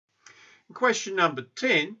Question number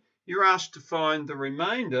 10, you're asked to find the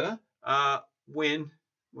remainder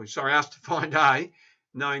asked to find A,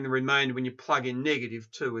 knowing the remainder when you plug in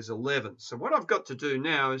 -2 is 11. So what I've got to do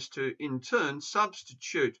now is to, in turn,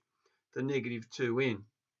 substitute the -2 in.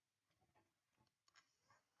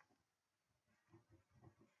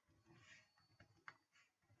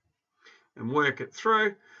 And work it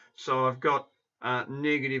through. So I've got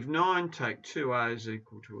 -9, take 2A is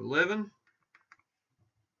equal to 11.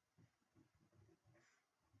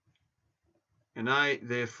 And A,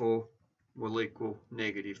 therefore, will equal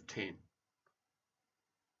 -10.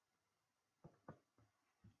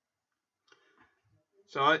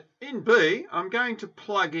 So in B, I'm going to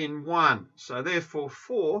plug in 1. So therefore,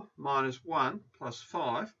 4 minus 1 plus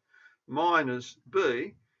 5 minus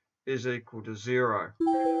B is equal to 0.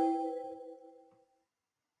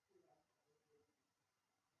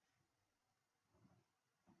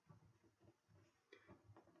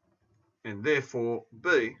 And therefore,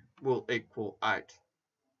 B will equal 8.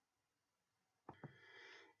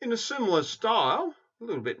 In a similar style, a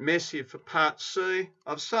little bit messier for part C,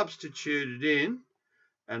 I've substituted in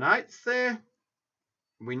an 8th there.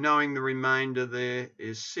 We're knowing the remainder there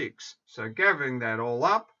is 6. So gathering that all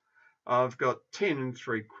up, I've got 10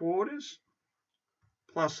 3/4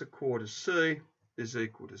 plus 1/4 C is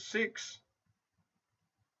equal to 6.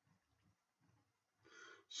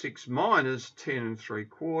 6 minus 10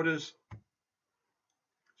 3/4,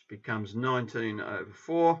 which becomes 19 over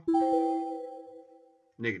 4,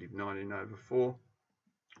 -19 over 4.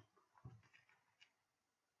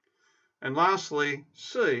 And lastly,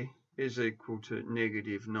 C is equal to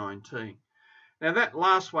 -19. Now that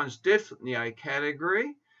last one's definitely A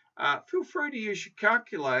category. Feel free to use your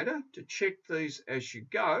calculator to check these as you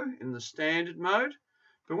go in the standard mode.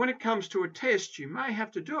 But when it comes to a test, you may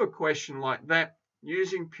have to do a question like that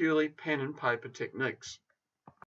using purely pen and paper techniques.